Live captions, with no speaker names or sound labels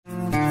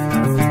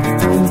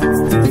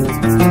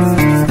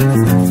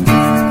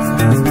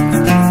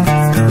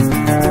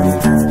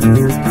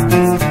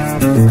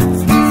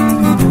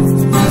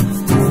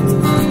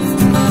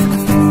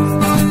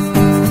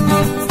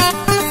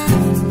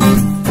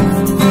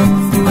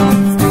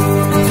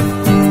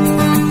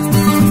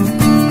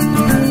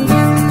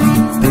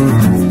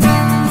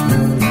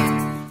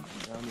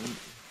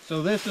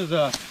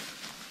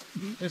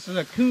This is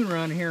a coon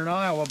run here in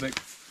Iowa, but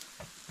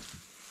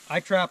I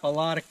trap a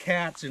lot of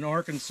cats in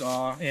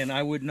Arkansas, and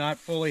I would not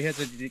fully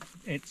hesitate.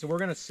 So we're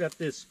going to set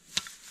this.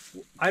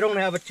 I don't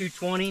have a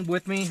 220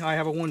 with me. I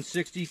have a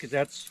 160 because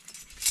that's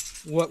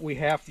what we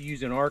have to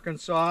use in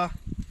Arkansas.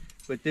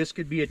 But this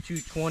could be a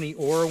 220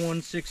 or a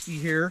 160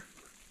 here.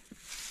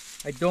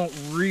 I don't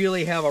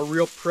really have a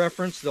real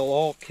preference. They'll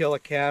all kill a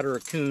cat or a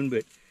coon,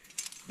 but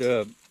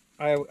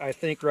I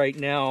think right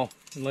now,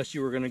 unless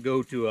you were going to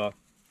go to a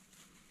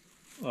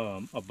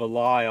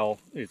Belial,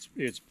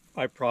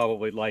 I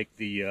probably like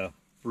the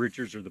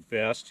Bridgers are the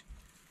best.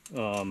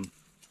 A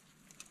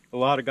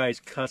lot of guys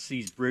cuss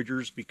these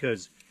Bridgers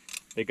because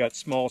they got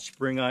small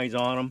spring eyes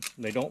on them.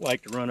 And they don't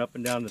like to run up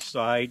and down the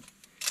side.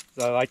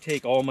 So I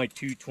take all my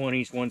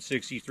 220s,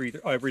 163s,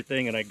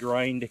 everything, and I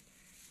grind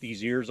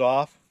these ears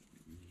off.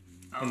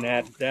 And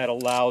that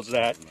allows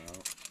that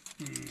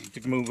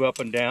to move up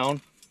and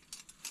down.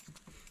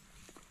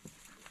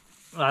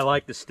 I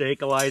like the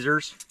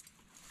stabilizers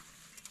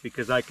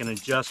because I can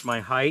adjust my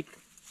height.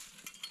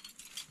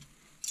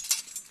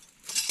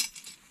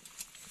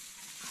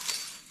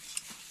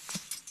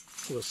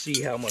 We'll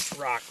see how much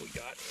rock we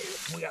got here.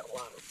 We got a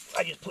lot of,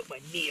 I just put my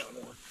knee on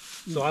one.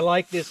 So I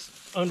like this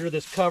under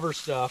this cover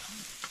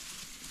stuff.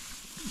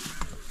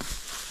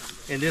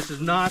 And this is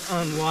not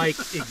unlike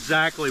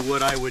exactly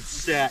what I would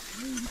set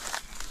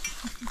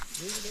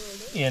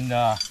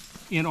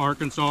in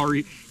Arkansas.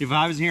 If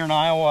I was here in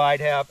Iowa,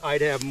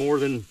 I'd have more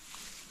than,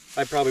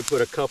 I'd probably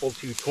put a couple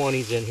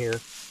 220s in here.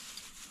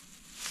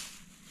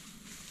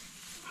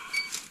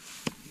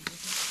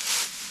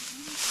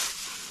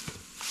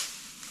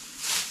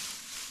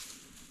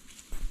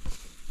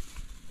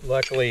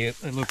 Luckily,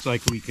 it looks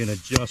like we can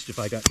adjust if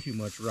I got too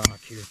much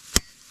rock here.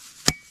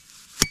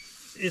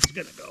 It's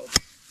gonna go.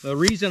 The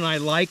reason I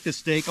like the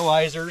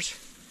stabilizers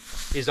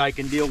is I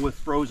can deal with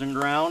frozen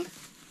ground.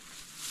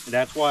 And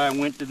that's why I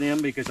went to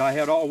them, because I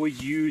had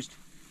always used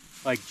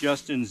like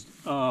Justin's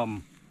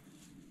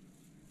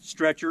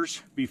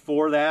stretchers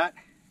before that.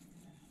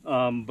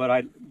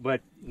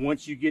 But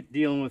once you get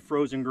dealing with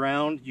frozen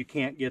ground, you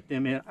can't get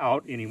them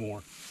out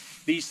anymore.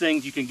 These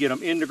things, you can get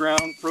them in the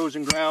ground,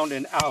 frozen ground,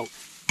 and out.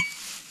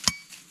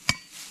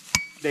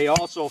 They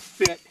also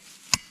fit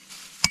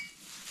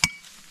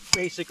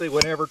basically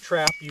whatever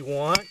trap you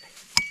want.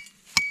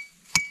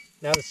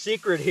 Now the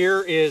secret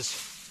here is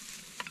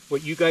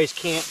what you guys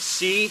can't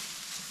see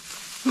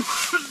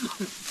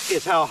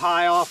is how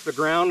high off the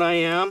ground I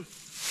am.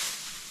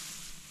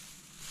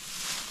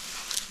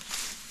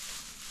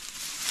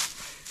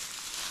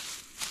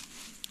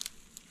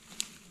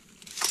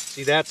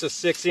 See, that's a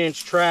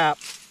 6-inch trap.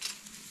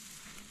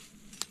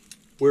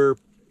 We're at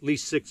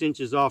least 6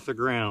 inches off the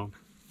ground.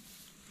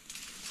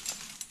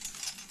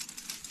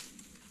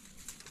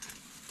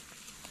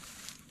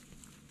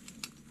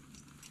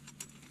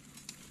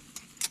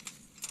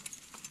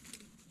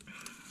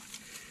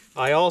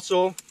 I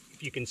also,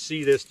 if you can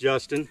see this,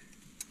 Justin,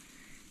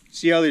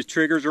 see how these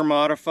triggers are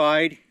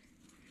modified?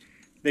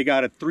 They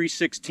got a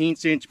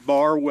 3/16 inch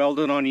bar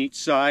welded on each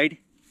side,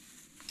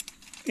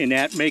 and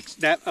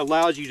that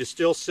allows you to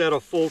still set a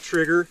full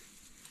trigger,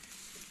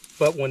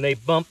 but when they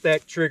bump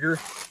that trigger,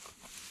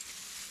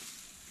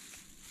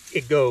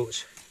 it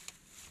goes.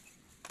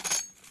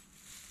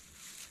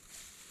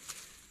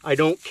 I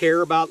don't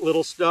care about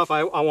little stuff.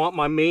 I want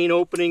my main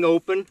opening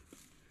open,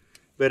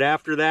 but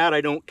after that, I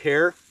don't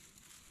care.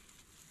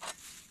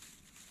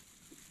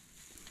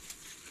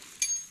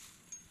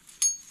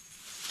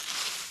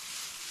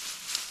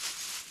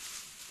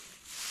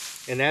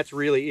 And that's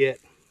really it.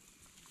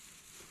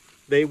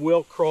 They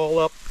will crawl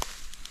up,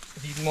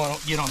 if you want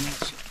to get on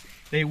this,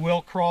 they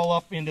will crawl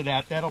up into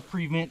that. That'll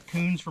prevent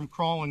coons from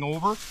crawling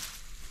over.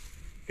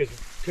 Because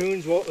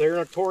coons, well, they're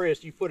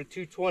notorious. You put a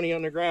 220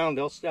 on the ground,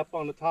 they'll step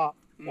on the top,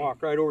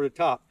 walk right over the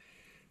top.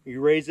 You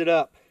raise it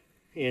up.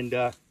 And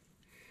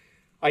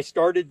I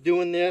started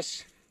doing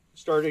this,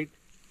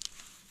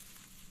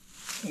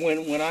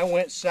 when I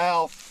went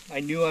south,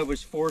 I knew I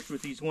was forced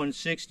with these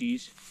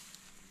 160s.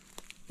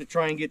 To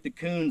try and get the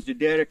coons to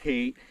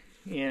dedicate,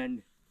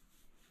 and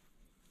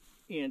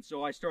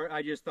so I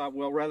just thought,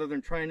 well, rather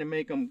than trying to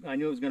make them, I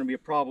knew it was going to be a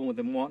problem with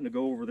them wanting to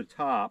go over the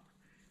top,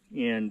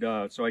 and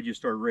so I just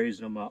started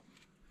raising them up.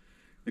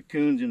 The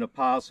coons and the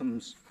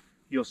possums,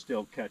 you'll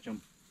still catch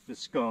them. The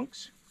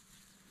skunks,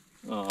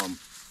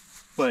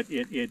 but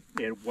it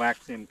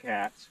whacks them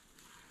cats.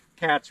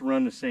 Cats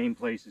run the same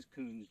place as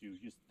coons do.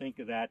 Just think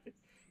of that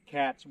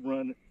cats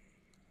run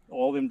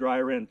all them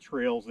dry land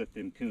trails that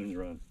them coons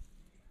run.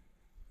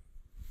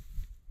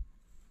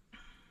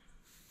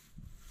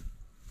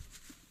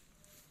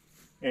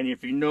 And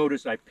if you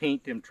notice, I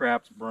paint them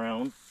traps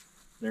brown.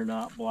 They're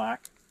not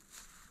black.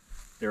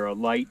 They're a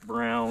light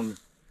brown.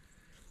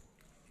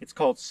 It's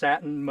called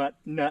satin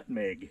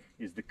nutmeg.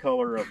 Is the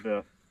color of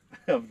the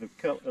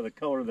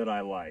color that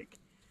I like.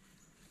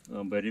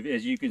 But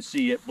as you can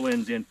see, it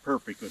blends in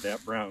perfect with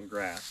that brown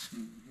grass.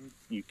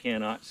 You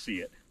cannot see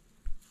it.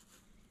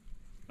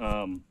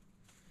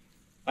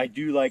 I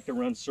do like to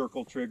run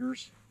circle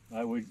triggers.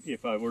 I would,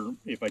 if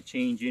I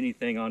change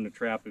anything on the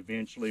trap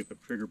eventually, if the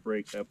trigger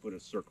breaks, I put a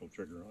circle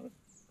trigger on it.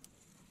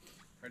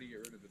 How do you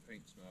get rid of the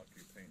paint smell after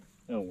you paint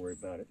it? Don't worry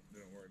about it.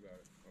 Don't worry about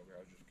it. Okay, I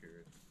was just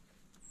curious.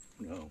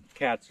 No,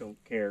 cats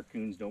don't care.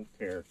 Coons don't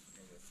care.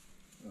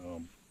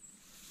 Okay.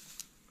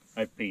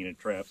 I've painted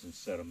traps and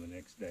set them the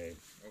next day.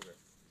 Okay.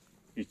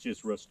 It's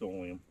just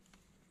Rust-Oleum.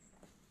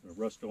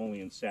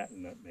 Rust-Oleum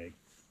satin nutmeg.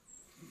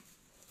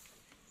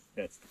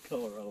 That's the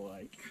color I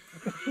like.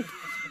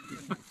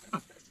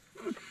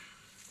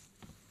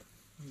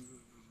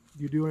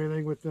 You do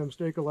anything with them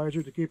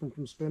stabilizer to keep them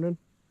from spinning?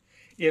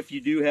 If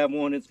you do have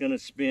one that's going to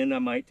spin, I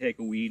might take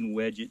a weed and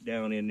wedge it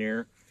down in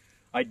there.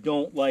 I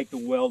don't like to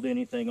weld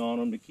anything on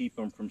them to keep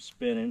them from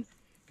spinning,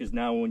 because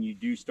now when you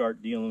do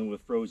start dealing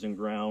with frozen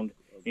ground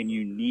and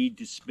you need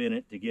to spin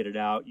it to get it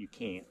out, you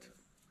can't.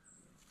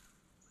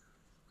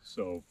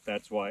 So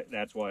that's why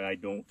I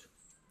don't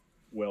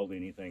weld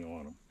anything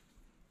on them.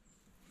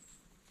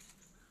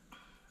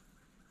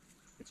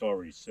 It's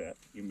already set.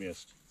 You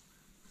missed.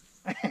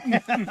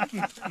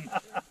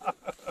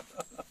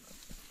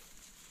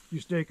 You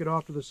stake it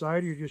off to the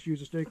side, or you just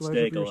use a stabilizer for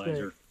your Stabilizer,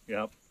 stake?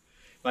 yep.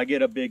 If I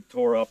get a big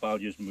tore up, I'll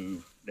just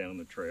move down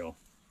the trail.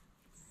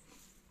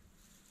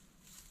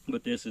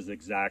 But this is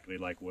exactly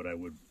like what I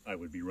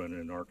would be running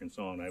in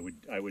Arkansas, and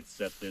I would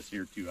set this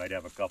here too. I'd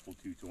have a couple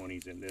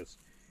 220s in this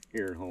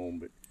here at home,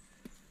 but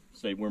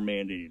say we're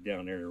mandated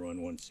down there to run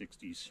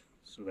 160s,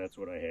 so that's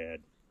what I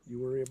had. You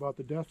worry about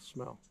the death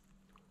smell?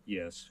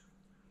 Yes.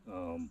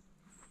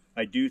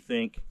 I do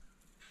think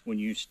when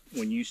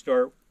you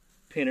start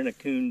pinning a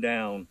coon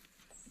down,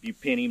 if you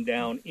pin him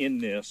down in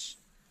this,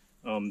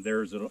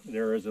 there is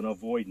an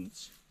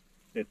avoidance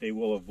that they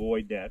will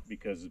avoid that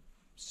because of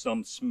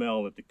some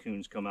smell that the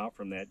coons come out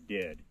from that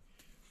dead.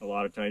 A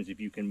lot of times if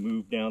you can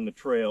move down the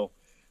trail,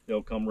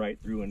 they'll come right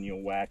through and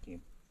you'll whack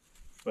him.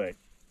 But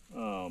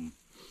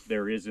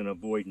there is an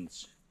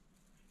avoidance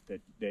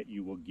that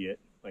you will get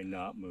by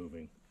not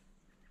moving.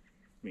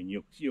 I mean,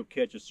 you'll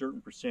catch a certain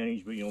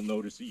percentage, but you'll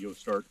notice that you'll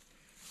start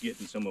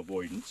getting some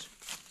avoidance.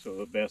 So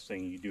the best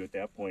thing you do at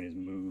that point is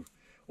move,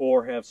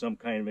 or have some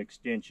kind of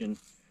extension.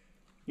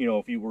 You know,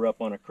 if you were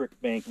up on a creek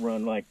bank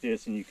run like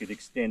this, and you could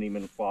extend him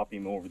and flop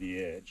him over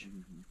the edge.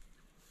 Mm-hmm.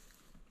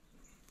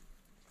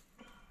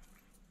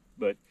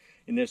 But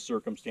in this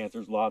circumstance,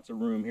 there's lots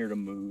of room here to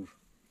move.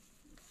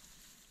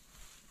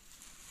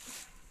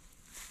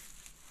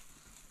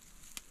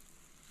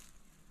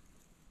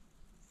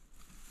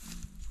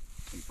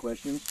 Any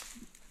questions?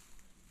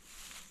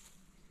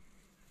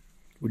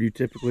 Would you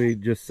typically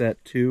just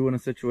set 2 in a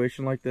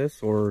situation like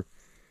this, or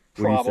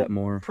would you set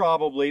more?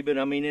 Probably, but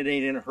I mean, it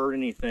ain't gonna hurt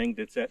anything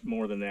to set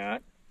more than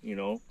that, you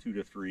know, 2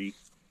 to 3.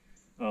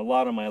 A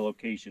lot of my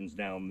locations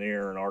down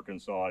there in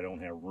Arkansas, I don't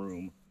have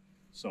room.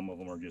 Some of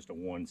them are just a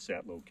 1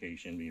 set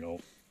location, you know.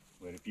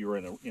 But if you were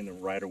in the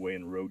right of way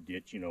in the road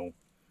ditch, you know,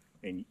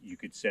 and you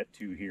could set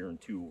 2 here and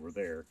 2 over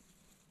there.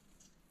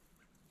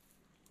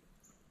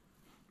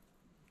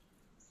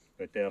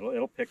 But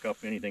it'll pick up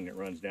anything that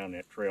runs down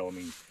that trail. I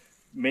mean,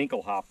 mink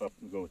will hop up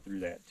and go through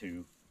that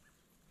too.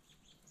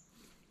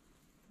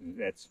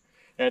 That's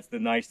the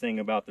nice thing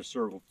about the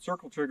circle.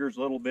 Circle trigger's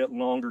a little bit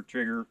longer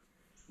trigger,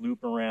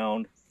 loop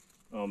around.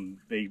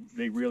 They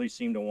really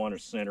seem to want to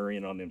center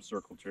in on them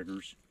circle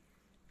triggers.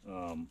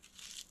 I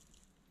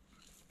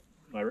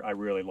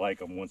really like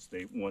them once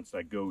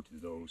I go to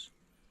those.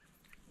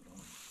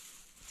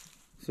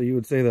 So you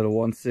would say that a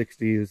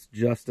 160 is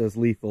just as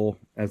lethal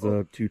as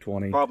a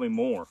 220? Probably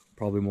more.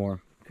 Probably more.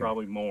 Okay.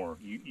 Probably more.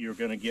 You're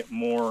going to get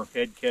more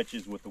head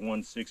catches with the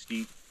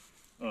 160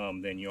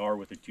 than you are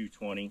with the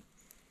 220,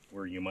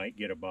 where you might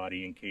get a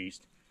body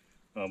encased.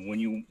 When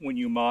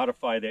you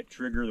modify that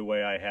trigger the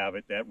way I have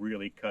it, that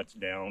really cuts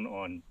down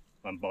on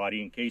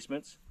body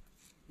encasements.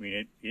 I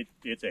mean,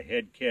 it's a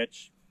head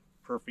catch,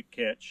 perfect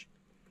catch,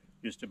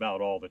 just about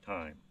all the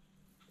time.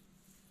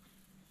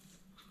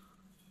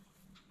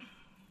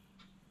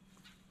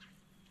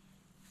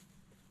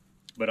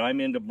 But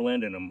I'm into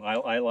blending them.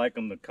 I like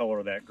them the color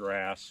of that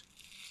grass,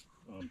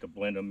 to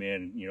blend them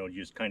in, you know,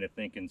 just kind of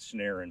thinking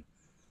snaring.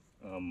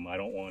 I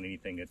don't want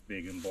anything that's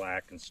big and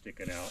black and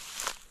sticking out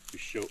to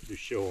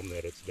show them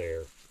that it's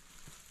there.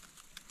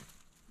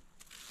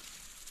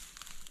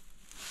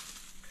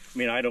 I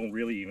mean, I don't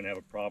really even have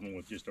a problem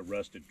with just a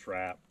rusted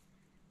trap.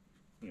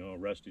 You know, a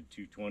rusted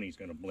 220 is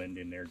going to blend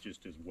in there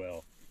just as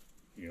well.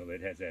 You know,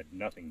 that has had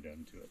nothing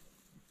done to it.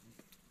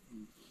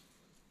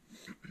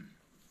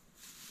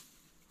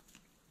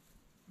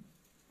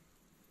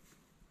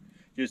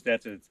 Just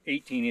that's an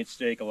 18-inch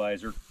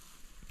stabilizer.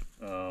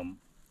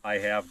 I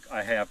have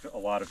a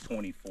lot of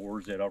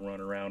 24s that I'll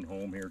run around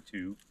home here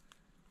too,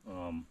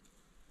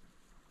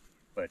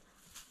 but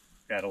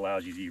that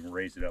allows you to even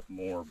raise it up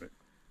more. But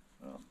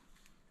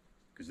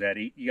because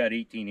you got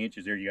 18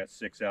 inches there, you got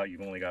 6 out.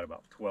 You've only got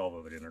about 12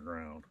 of it in the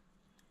ground.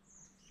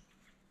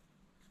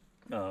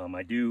 A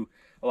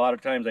lot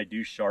of times I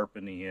do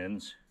sharpen the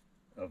ends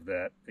of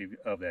that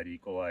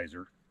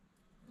equalizer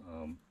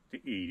to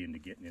aid into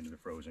getting into the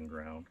frozen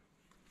ground.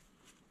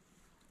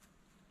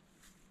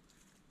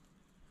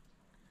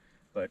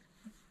 but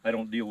I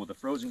don't deal with the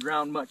frozen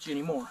ground much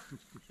anymore.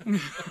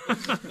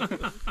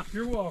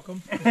 You're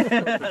welcome.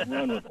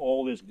 Run with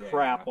all this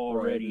crap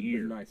already right,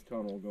 here. Nice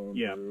tunnel going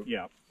Yeah, through.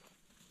 yeah,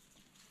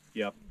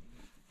 yep.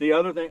 The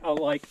other thing I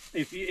like,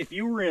 if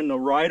you were in the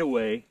right of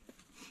way,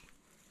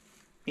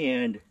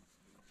 and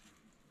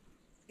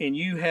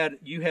you had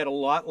a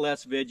lot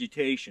less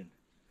vegetation,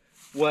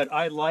 what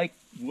I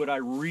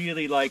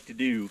really like to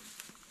do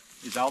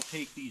is I'll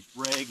take these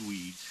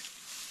ragweeds.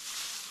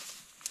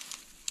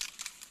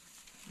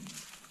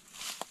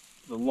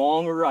 The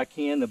longer I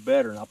can, the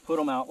better, and I'll put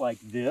them out like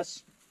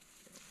this.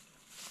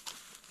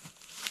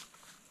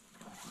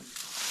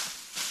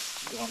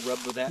 You want to rub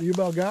with that? You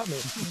about got me.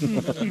 Kind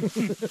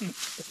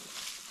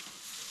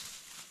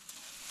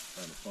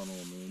of funnel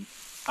them in.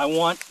 I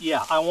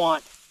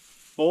want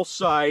both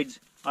sides.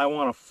 I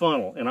want a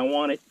funnel, and I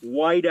want it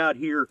wide out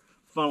here,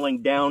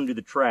 funneling down to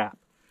the trap.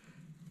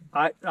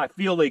 I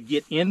feel they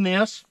get in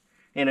this,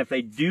 and if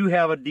they do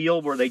have a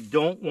deal where they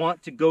don't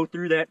want to go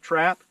through that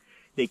trap,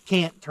 they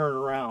can't turn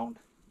around.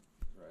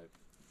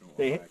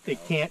 Right. They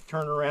can't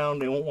turn around.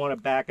 They won't want to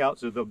back out,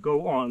 so they'll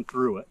go on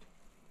through it.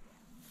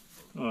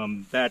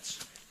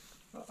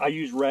 I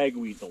use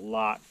ragweeds a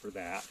lot for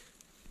that.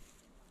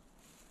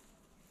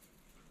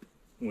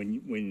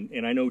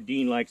 And I know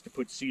Dean likes to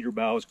put cedar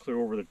boughs clear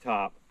over the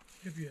top.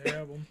 If you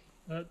have them.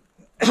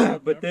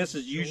 But this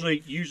is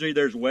usually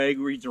there's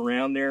ragweeds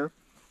around there,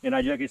 and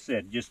like I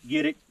said, just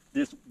get it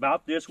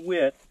about this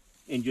width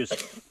and just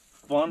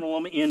funnel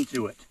them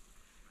into it.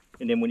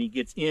 And then when he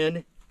gets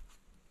in,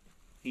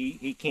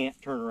 he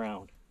can't turn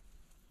around.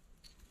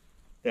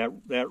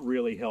 That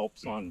really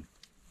helps on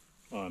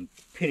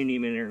pinning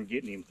him in there and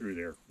getting him through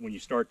there when you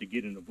start to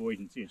get an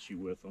avoidance issue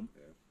with them.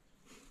 Yeah.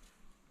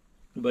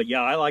 But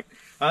yeah, I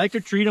like to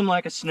treat them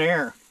like a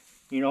snare.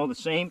 You know, the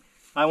same.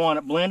 I want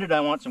it blended. I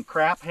want some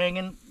crap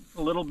hanging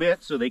a little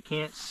bit so they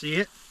can't see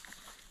it.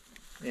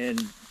 And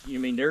you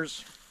mean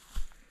there's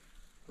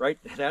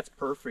that's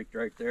perfect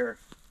right there.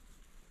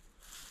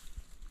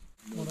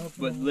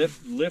 But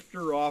lift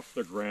her off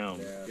the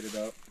ground. Yeah. Get it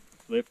up.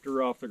 Lift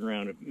her off the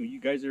ground. If you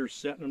guys are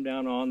setting them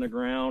down on the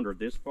ground or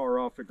this far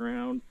off the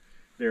ground,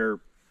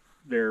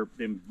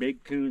 them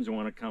big coons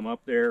want to come up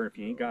there. If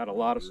you ain't got a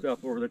lot of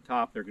stuff over the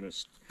top, they're gonna.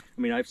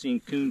 I mean, I've seen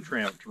coon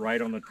traps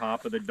right on the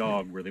top of the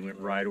dog where they went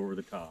right over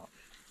the top.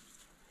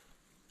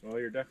 Well,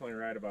 you're definitely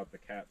right about the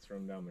cats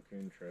running down the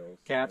coon trails.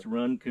 Cats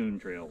run coon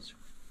trails.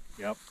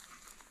 Yep.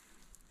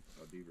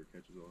 How Beaver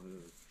catches all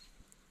his.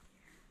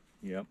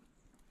 Yep.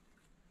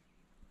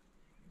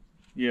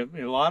 Yeah,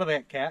 a lot of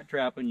that cat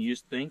trapping, you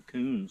just think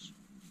coons.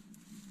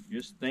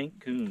 Just think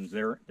coons.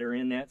 They're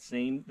in that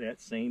same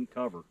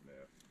cover. Yeah.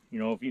 You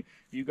know, if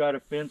you got a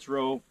fence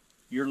row,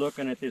 you're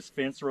looking at this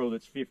fence row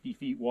that's 50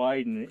 feet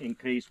wide and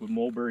encased with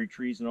mulberry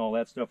trees and all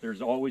that stuff.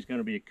 There's always going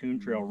to be a coon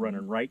trail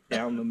running right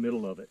down the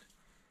middle of it,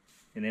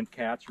 and them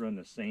cats run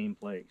the same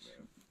place.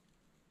 Yeah.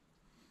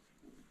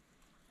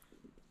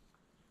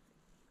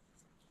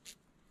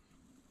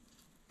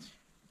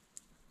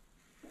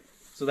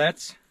 So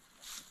that's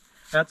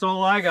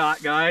all I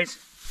got, guys.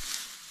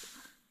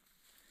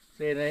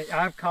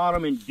 I've caught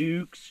them in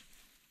dukes,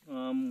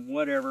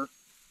 whatever.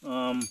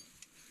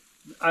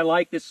 I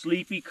like the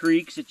Sleepy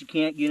Creeks that you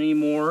can't get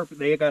anymore.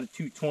 They got a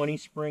 220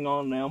 spring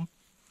on them.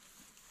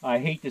 I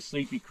hate the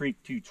Sleepy Creek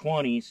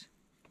 220s.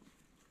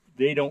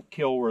 They don't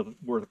kill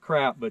worth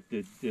crap, but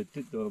the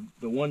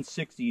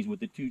 160s with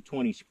the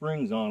 220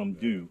 springs on them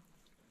do.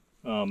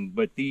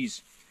 But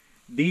these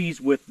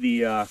with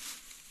the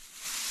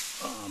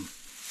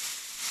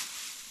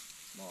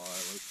Small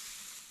eyelets.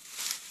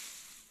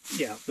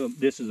 yeah, so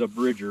this is a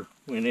Bridger,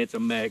 and it's a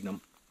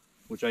Magnum,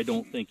 which I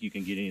don't think you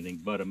can get anything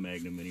but a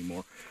Magnum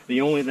anymore.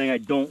 The only thing I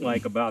don't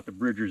like about the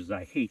Bridgers is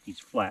I hate these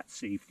flat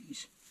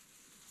safeties.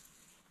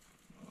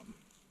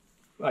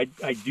 I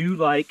do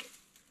like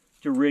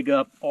to rig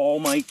up all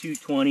my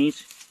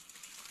 220s.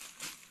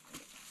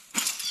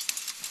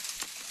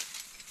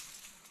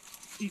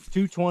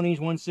 220s,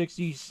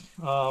 160s,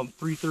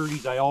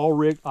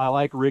 330s, I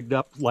like rigged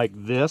up like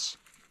this.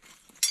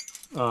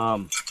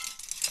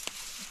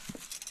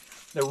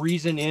 The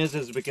reason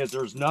is because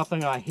there's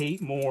nothing I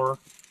hate more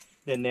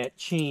than that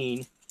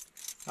chain.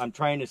 I'm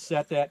trying to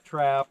set that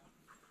trap,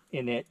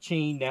 and that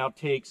chain now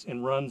takes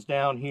and runs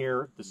down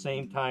here at the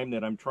same time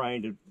that I'm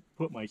trying to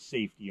put my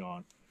safety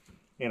on.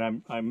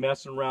 And I'm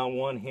messing around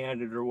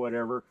one-handed or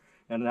whatever,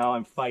 and now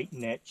I'm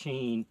fighting that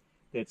chain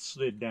that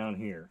slid down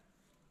here.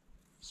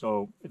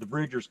 So the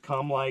Bridgers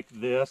come like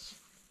this,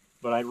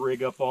 but I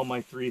rig up all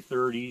my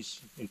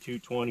 330s and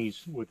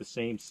 220s with the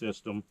same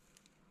system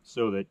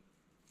so that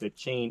the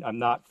chain, I'm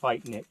not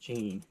fighting that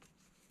chain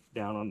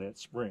down on that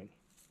spring.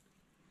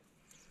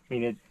 I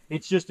mean,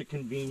 it's just a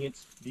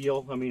convenience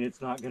deal. I mean,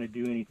 it's not going to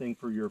do anything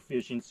for your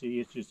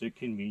efficiency. It's just a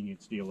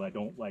convenience deal. I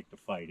don't like to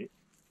fight it.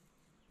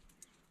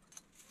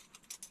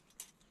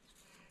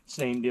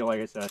 Same deal, like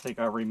I said, I think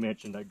I already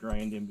mentioned I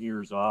grind them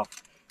ears off.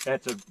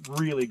 That's a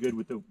really good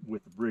with the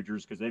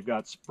Bridgers because they've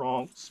got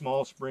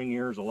small spring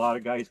ears. A lot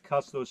of guys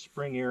cuss those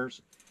spring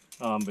ears,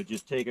 but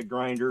just take a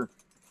grinder,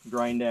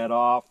 grind that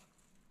off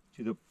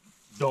into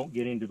the, don't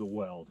get into the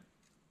weld.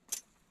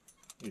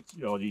 It's,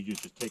 you know, you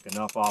just take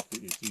enough off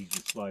that it's easy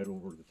to slide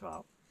over the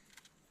top.